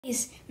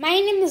My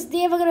name is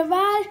Dev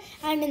Agrawal,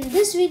 and in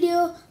this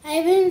video I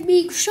will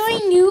be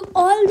showing you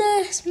all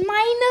the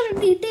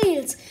minor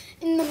details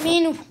in the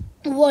main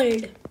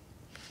world.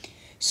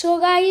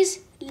 So guys,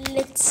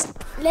 let's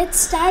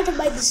start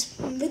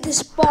with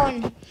this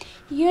pawn.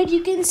 Here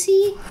you can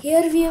see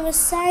we have a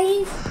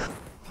sign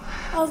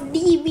of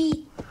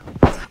DB,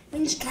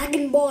 means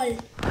Dragon Ball.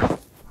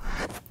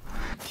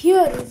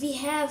 Here we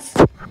have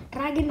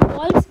Dragon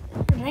Balls.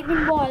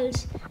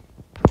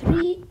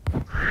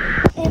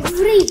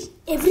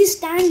 Every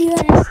stand here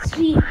has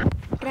 3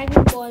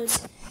 Dragon Balls.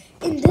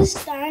 In this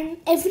stand,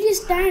 every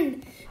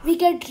stand we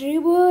get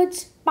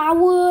rebirths,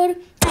 power,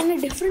 and a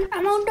different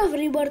amount of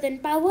rebirth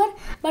and power.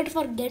 But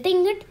for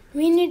getting it,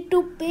 we need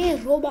to pay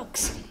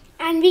Robux,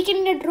 and we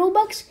can get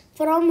Robux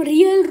from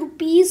real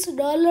rupees,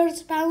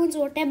 dollars, pounds,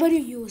 whatever you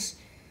use.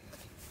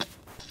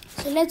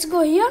 So let's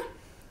go here.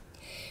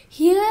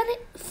 Here,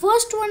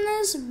 first one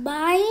is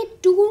buy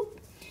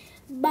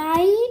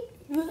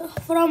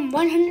from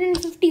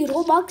 150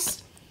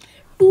 Robux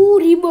 2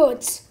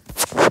 rebirths.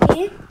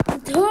 Okay.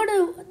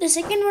 The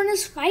second one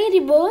is 5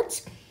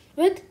 rebirths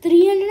with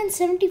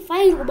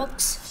 375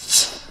 Robux.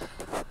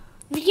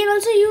 We can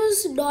also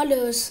use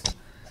dollars.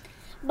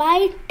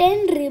 Buy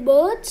 10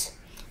 rebirths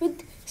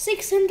with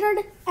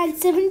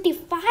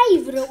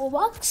 675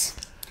 Robux.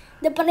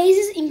 The price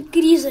is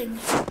increasing.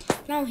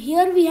 Now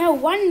here we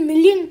have 1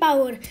 million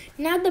power.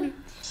 Now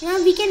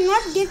we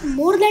cannot get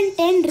more than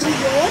 10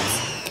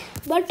 rebirths,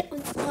 but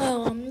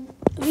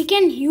we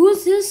can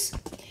use this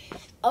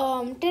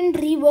 10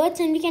 rebirths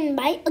and we can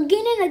buy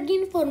again and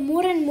again for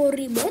more and more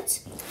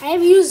rebirths. I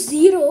have used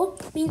 0,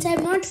 means I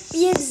have not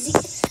paid.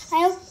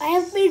 I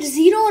have paid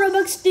 0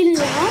 Robux till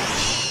now.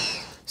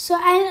 So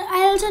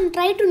I also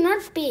try to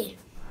not pay.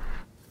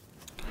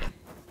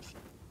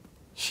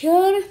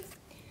 Here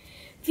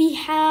we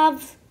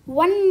have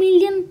 1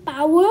 million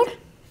power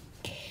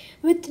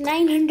with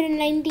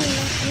 99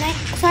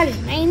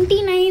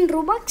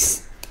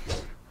 Robux.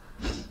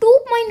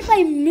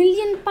 2.5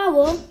 million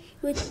power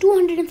with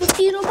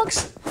 250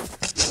 Robux.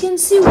 You can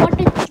see what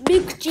a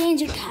big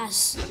change it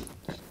has.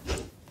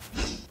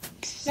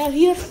 Now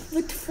here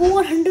with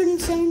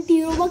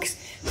 470 Robux,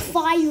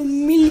 5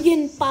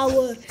 million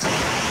power.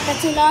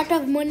 That's a lot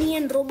of money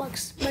and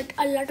Robux, but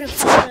a lot of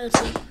power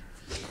also.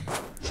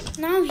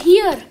 Now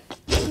here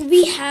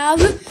we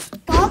have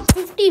top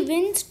 50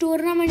 wins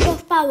tournament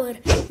of power.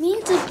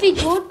 Means if we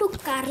go to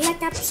Carla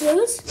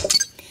capsules,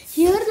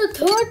 here the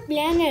 3rd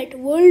planet,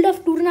 world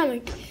of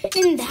tournament.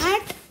 In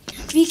that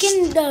we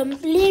can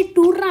play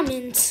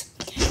tournaments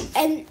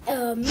and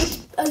meet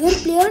other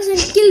players and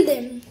kill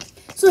them.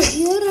 So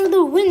here are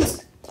the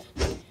wins.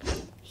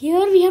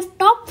 Here we have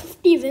top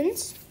 50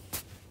 wins.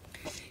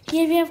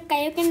 Here we have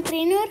Kaioken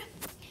trainer.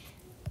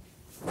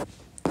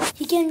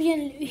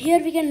 Here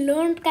we can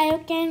learn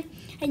Kaioken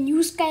and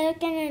use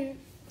Kaioken, and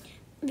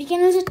we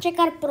can also check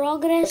our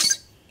progress.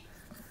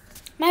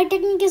 My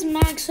technique is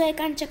max, so I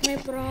can't check my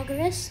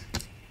progress.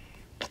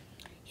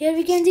 Here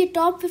we can see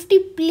top 50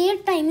 play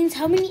time, means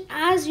how many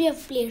hours we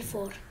have played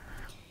for.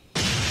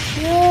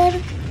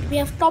 Here we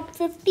have top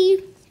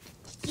 50.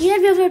 Here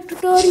we have a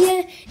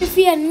tutorial. If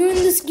we are new in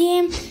this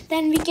game,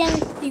 then we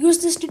can use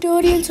this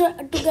tutorial to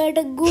get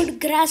a good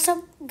grasp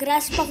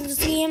of this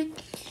game.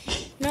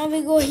 Now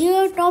we go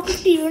here, top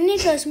 50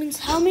 donators, means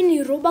how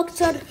many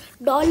Robux or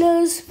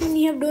dollars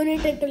you have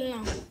donated till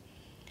now.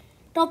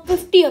 Top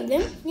 50 of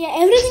them. Yeah,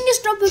 everything is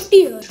top 50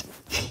 here.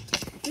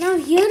 Now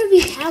here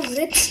we have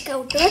Red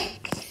Scouter,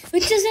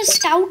 which is a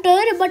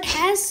scouter but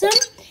has some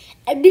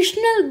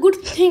additional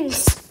good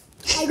things.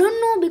 I don't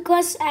know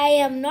because I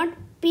am not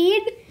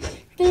paid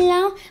till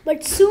now,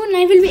 but soon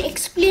I will be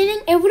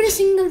explaining every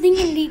single thing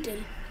in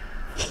detail.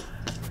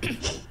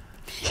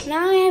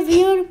 Now I have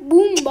here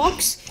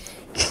Boombox.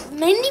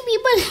 Many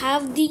people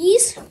have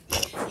these.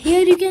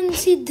 Here you can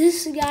see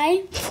this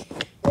guy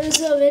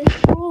is a very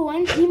pro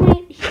one. He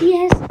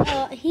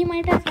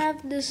might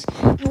have this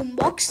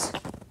boombox.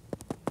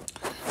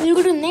 We'll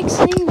go to next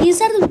thing. These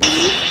are the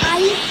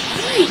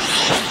VIP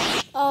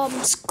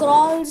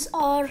scrolls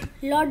or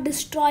Lord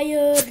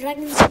Destroyer,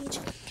 Dragon Siege.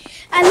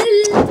 I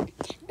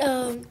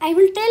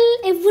will tell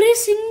every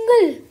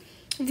single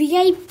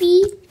VIP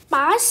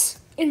pass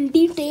in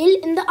detail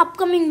in the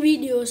upcoming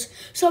videos.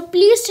 So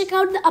please check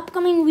out the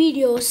upcoming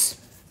videos.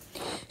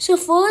 So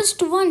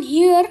first one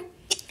here,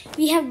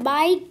 we have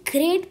buy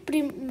Great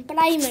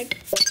Primate.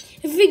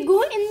 If we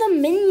go in the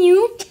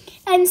menu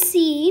and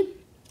see,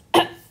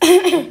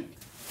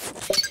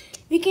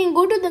 we can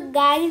go to the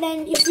guide,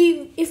 and if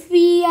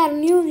we are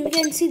new, we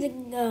can see the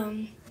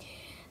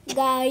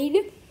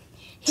guide.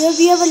 Here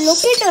we have a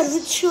locator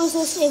which shows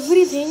us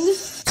everything.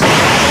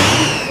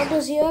 What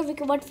is here?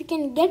 What we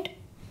can get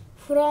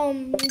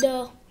from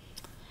the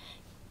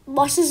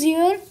bosses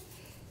here.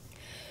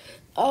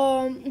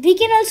 We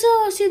can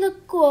also see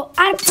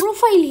our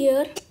profile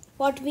here.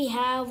 What we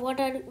have, what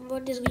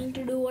is going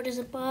to do, what is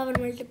the power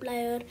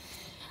multiplier,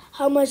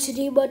 how much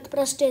rebirth,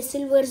 prestige,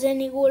 silver,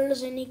 zenny, gold,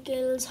 zenny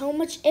kills, how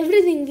much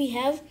everything we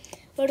have,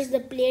 what is the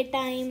play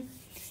time,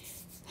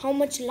 how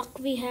much luck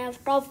we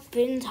have, top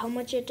wins, how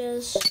much it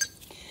is.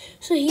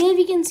 So here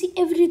we can see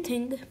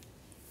everything.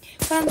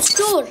 From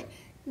store,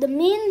 the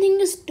main thing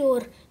is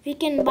store. We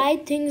can buy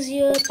things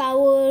here,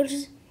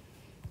 powers,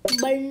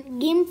 but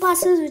game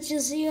passes, which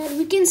is here.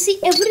 We can see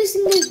every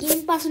single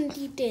game pass in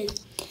detail.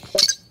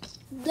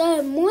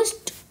 The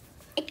most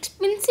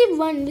expensive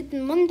one with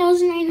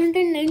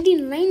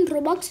 1999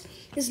 Robux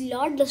is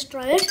Lord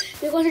Destroyer,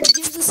 because it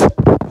gives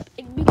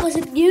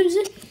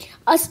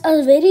us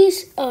a very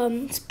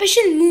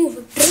special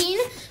move, Drain,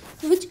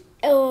 which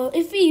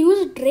if we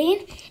use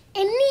Drain,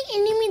 any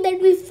enemy that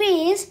we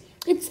face,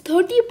 it's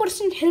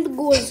 30% health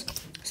goes.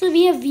 So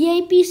we have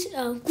VIP's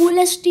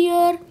coolest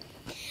here.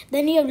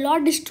 Then we have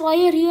Lord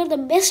Destroyer here, the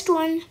best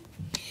one.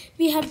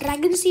 We have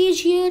Dragon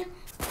Siege here.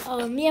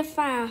 We have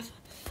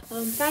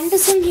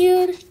Phantasm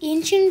here,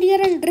 Ancient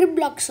here, and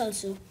blox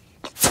also.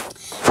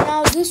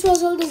 Now this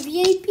was all the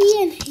VIP,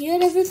 and here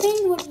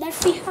everything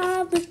that we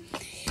have.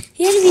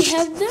 Here we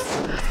have the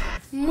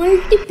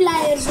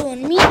multiplier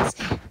zone. Means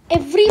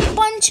every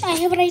punch I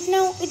have right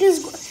now, it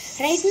is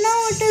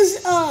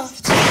a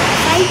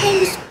 5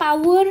 times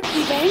power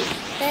event.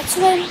 That's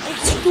why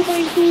it's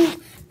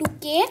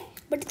 2.22k.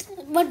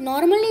 But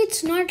normally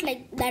it's not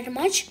like that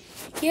much.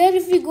 Here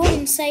if we go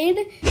inside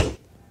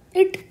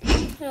it,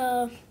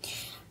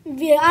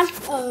 we are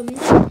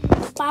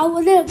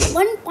power. The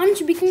one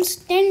punch becomes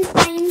 10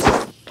 times.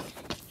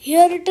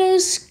 Here it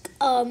is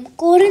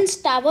Corin's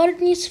Tower. It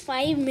needs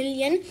 5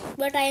 million,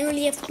 but I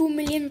only have 2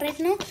 million right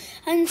now.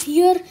 And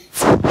here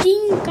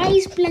King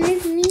Kai's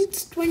planet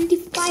needs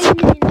 25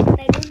 million, but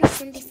I don't have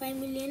 25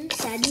 million,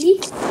 sadly,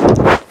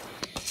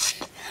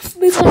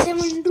 because I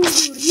want to do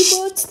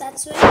rebirths.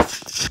 That's why.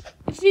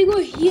 If we go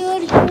here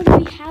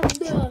we have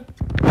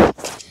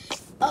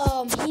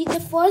the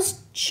first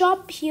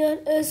shop here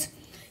is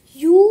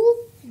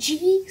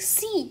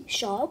UGC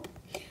shop,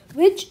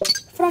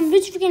 from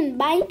which we can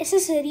buy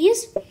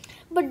accessories.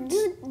 But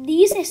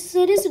these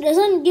accessories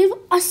doesn't give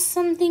us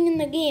something in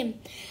the game.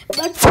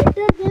 But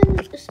better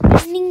than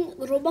spending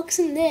Robux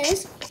in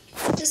this,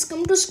 just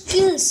come to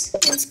skills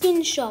and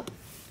skin shop.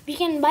 We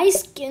can buy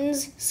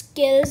skins,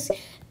 skills,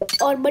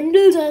 or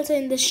bundles also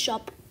in this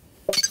shop.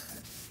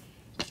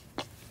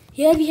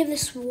 Here we have the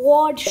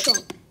sword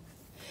shop.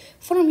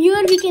 From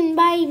here we can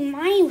buy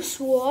my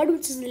sword,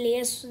 which is the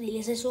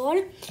laser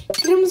sword,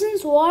 crimson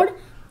sword,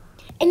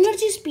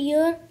 energy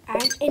spear,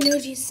 and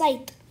energy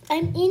scythe.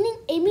 I'm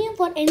aiming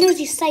for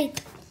energy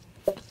scythe.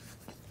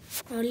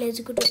 Now let's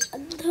go to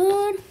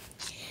other.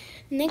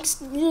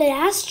 Next,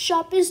 last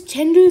shop is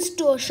general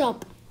store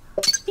shop.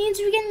 Means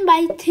we can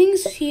buy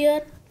things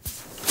here.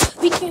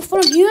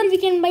 From here we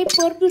can buy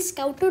purple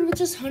scouter,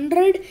 which is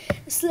 100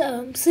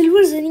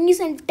 silver zennies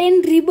and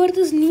 10 rebirth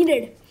is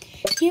needed.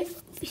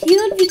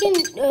 Here we can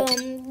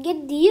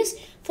get these.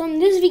 From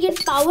this we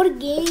get power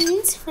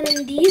gains from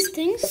these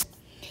things.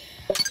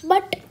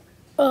 But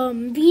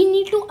we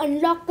need to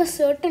unlock a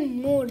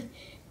certain mode.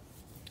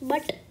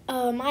 But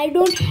I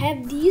don't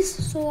have these,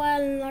 so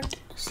I'll not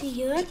see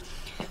here.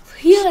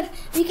 Here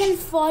we can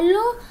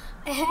follow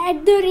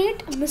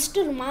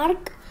 @Mr.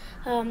 Mark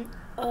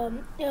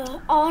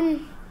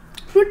on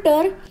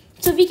Twitter,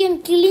 so we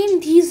can claim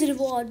these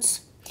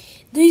rewards.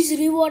 These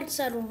rewards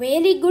are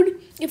very good.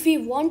 If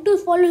you want to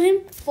follow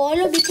him,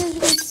 because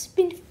you can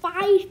spin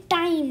 5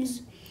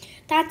 times.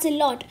 That's a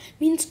lot.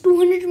 Means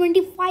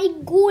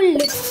 225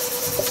 gold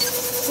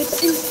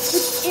within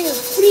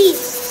free.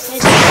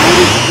 That's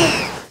very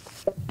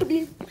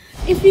good.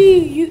 If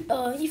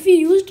you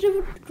use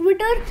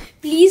Twitter,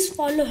 please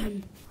follow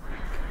him.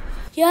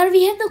 Here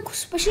we have the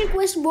special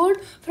quest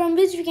board, from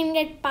which we can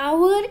get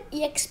power,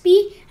 EXP,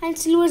 and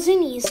silver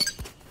zennies.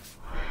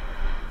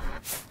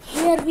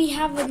 Here we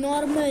have the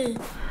normal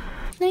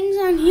things,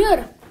 and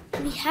here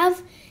we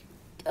have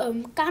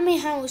Kame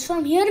House.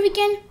 From here we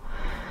can,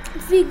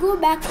 if we go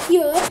back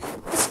here,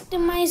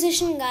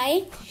 customization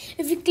guy,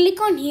 if we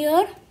click on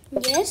here,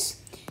 yes,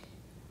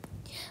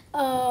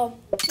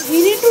 we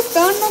need to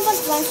turn on the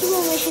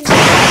transformation.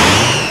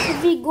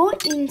 If we go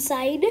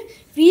inside,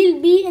 we'll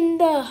be in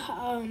the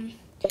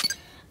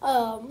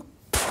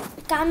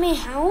Kame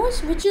House,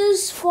 which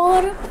is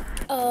for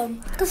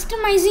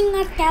customizing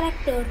our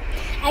character.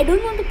 I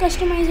don't want to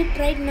customize it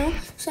right now,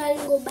 so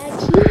I'll go back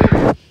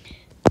here.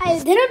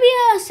 There will be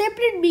a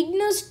separate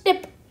beginner's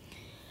tip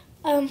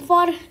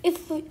for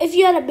if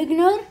you are a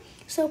beginner,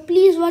 so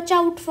please watch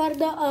out for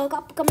the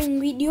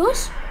upcoming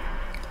videos.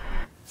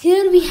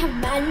 Here we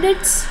have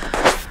bandits.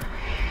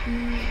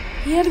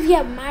 Here we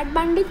have mad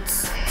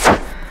bandits,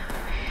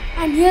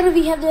 and here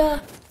we have the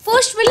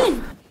first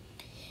villain,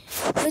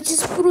 which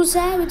is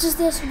Cruza, which is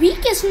the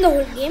weakest in the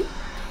whole game.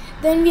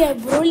 Then we have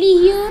Broly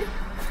here.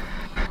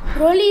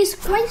 Broly is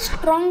quite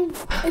strong.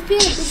 If you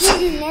are a beginner,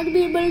 you will not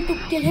be able to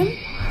kill him.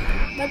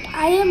 But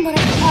I am not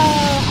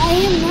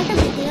a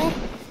beginner,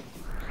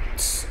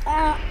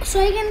 so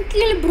I can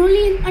kill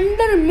Broly in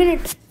under a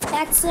minute.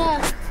 That's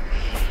a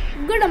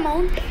good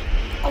amount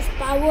of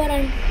power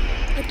and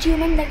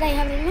achievement that I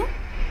have right now.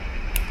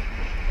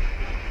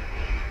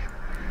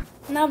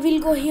 Now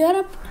we'll go here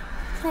up.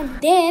 From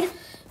there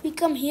we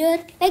come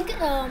here, like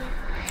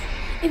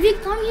if we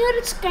come here,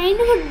 it's kind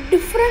of a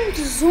different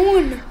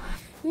zone.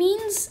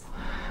 Means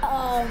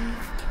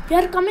we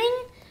are coming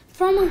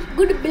from a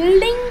good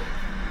buildings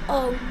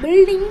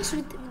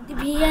with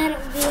we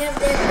have there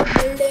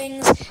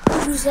buildings,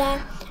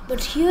 cruiser,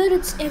 but here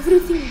it's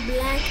everything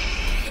black.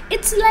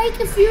 It's like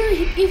if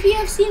you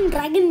have seen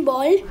Dragon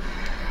Ball,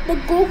 the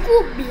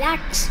Goku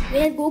Blacks,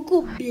 where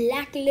Goku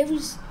Black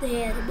lives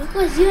there,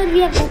 because here we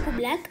have Goku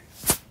Black.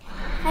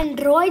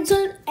 Androids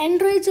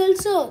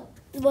also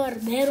were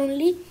there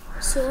only.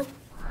 So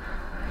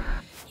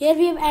here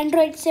we have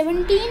Android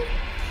 17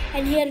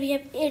 and here we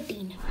have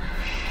 18.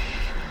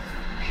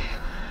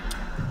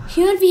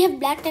 Here we have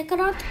Black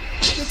Kakarot,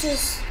 which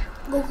is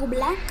Goku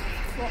Black,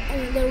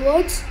 in other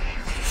words.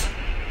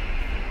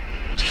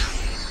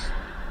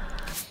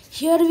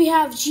 Here we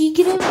have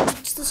G-Grave,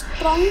 it's the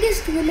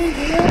strongest villain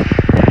here.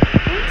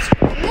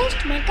 Strongest?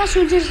 Mecha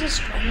Soldier is the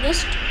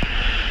strongest.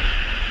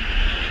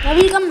 Now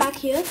we'll come back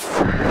here.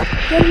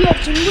 Here we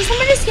have Jimbo.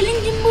 Somebody is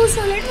killing Jimbo,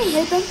 so let me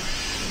help him.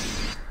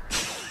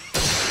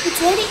 It's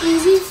very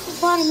easy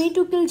for me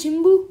to kill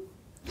Jimbo.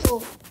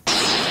 Oh.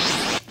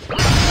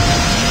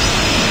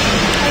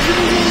 As you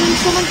can see,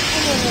 so much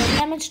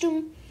damage to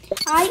him.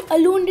 I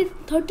alone did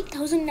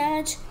 30,000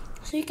 damage.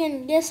 So you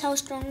can guess how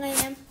strong I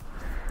am.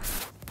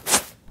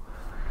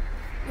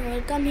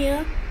 Welcome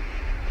here.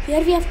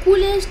 Here we have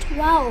coolest.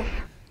 Wow.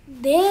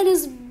 There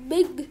is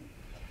big.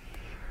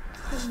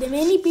 There are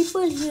many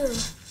people here.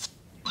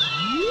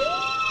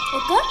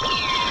 Okay.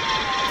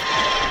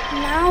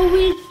 Now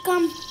we'll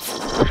come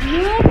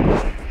here.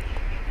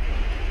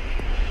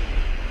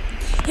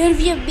 Here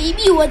we have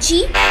Baby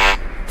Waji.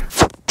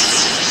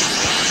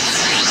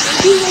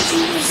 Baby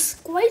Waji is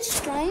quite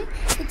strong.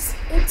 It's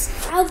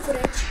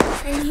average.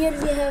 And here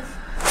we have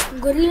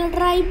Gorilla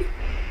Tribe.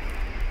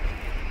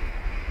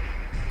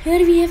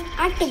 Here we have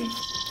Atom.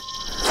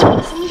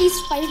 Somebody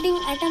is fighting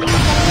Atom. So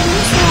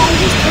I'll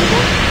just help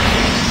him.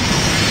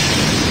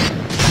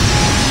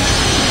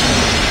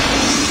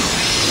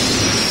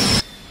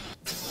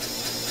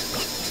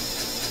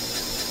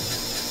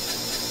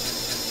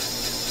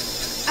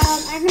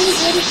 Atom is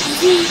very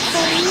easy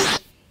for me.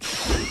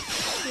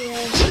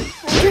 Yeah.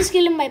 I'll just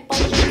kill him by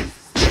punching.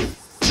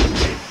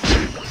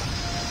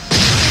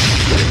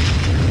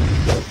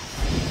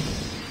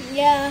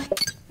 Yeah.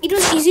 It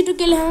was easy to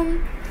kill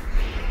him.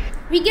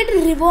 We get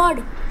a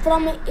reward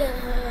from a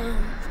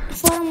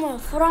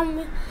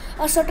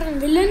certain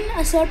villain,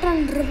 a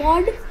certain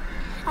reward.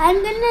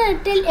 I'm gonna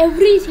tell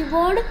every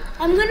reward.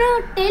 I'm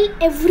gonna tell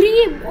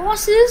every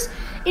bosses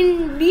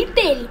in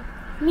detail.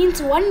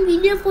 Means one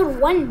video for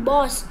one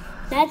boss.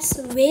 That's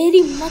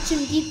very much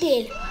in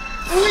detail.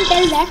 I will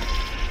tell that.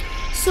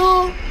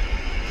 So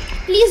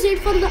please wait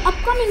for the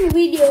upcoming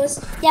videos.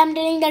 Yeah, I'm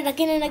telling that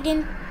again and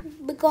again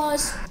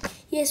because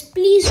yes,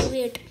 please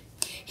wait.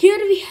 Here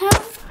we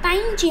have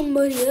time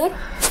chamber here.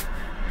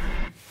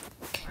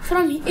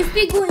 If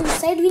we go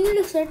inside, we need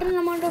a certain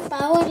amount of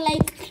power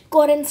like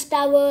Korin's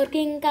Tower,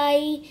 King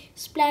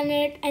Kai's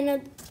planet,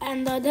 and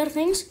the other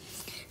things.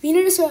 We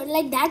need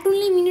like that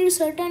only. We need a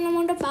certain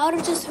amount of power,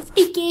 which is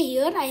 50k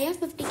here. I have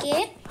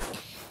 50k.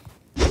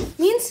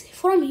 Means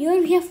from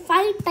here we have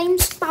 5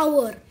 times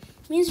power.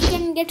 Means we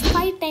can get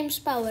 5 times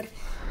power.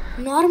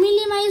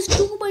 Normally mine is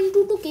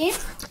 2.22k.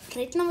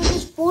 Right now it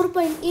is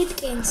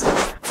 4.8k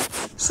inside.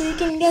 So you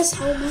can guess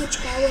how much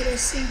power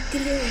is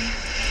increasing.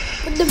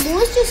 But the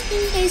most is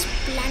King Kai's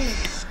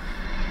planet.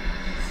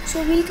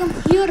 So we'll come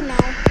here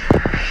now.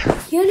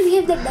 Here we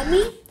have the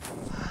dummy.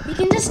 We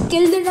can just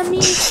kill the dummy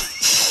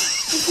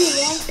if we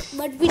want,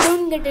 but we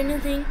don't get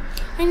anything.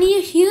 And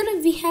here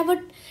we have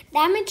a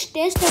damage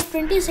test of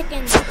 20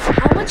 seconds.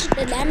 How much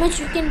the damage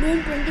you can do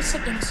in 20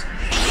 seconds.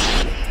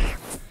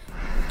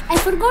 I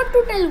forgot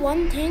to tell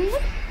one thing.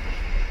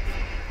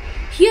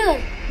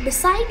 Here,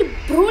 beside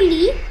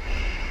Broly,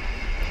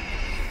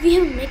 we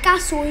have Mecha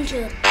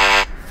Soldier,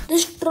 the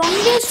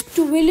strongest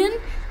villain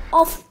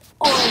of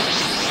all.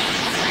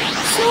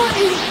 So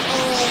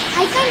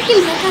I can't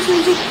kill Mecha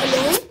Soldier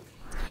alone.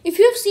 If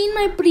you have seen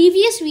my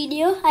previous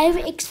video, I have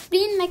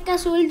explained Mecha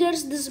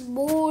Soldiers, this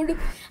board,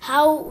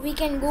 how we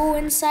can go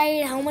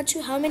inside, how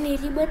many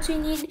rebirths we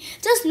need.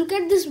 Just look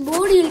at this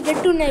board, you'll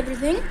get to know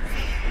everything.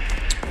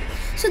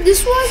 So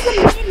this was the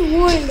main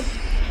world.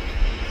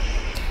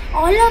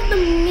 All of the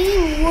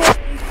main world.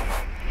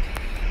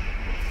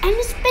 And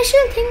a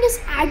special thing is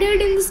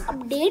added in this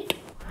update.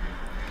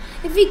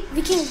 If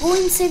we can go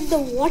inside the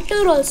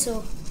water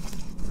also.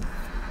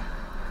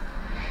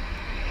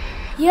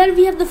 Here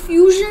we have the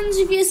fusions.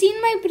 If you have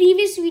seen my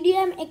previous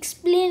video,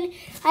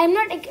 I'm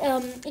not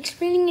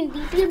explaining in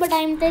detail, but I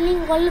am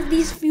telling all of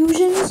these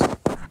fusions.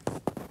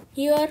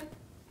 Here,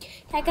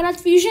 Kakarot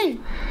fusion,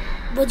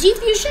 Veggie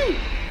fusion,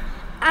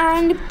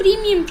 and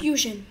Premium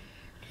fusion.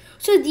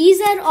 So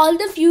these are all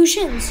the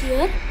fusions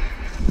here.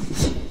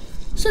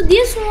 So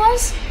this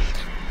was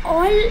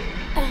all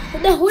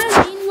the whole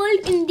main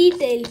world in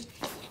detail.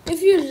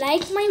 If you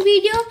like my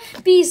video,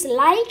 please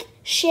like,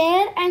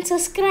 share and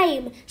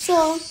subscribe.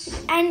 So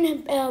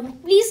and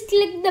please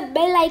click the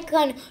bell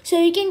icon so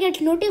you can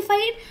get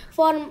notified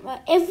for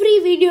every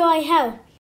video I have.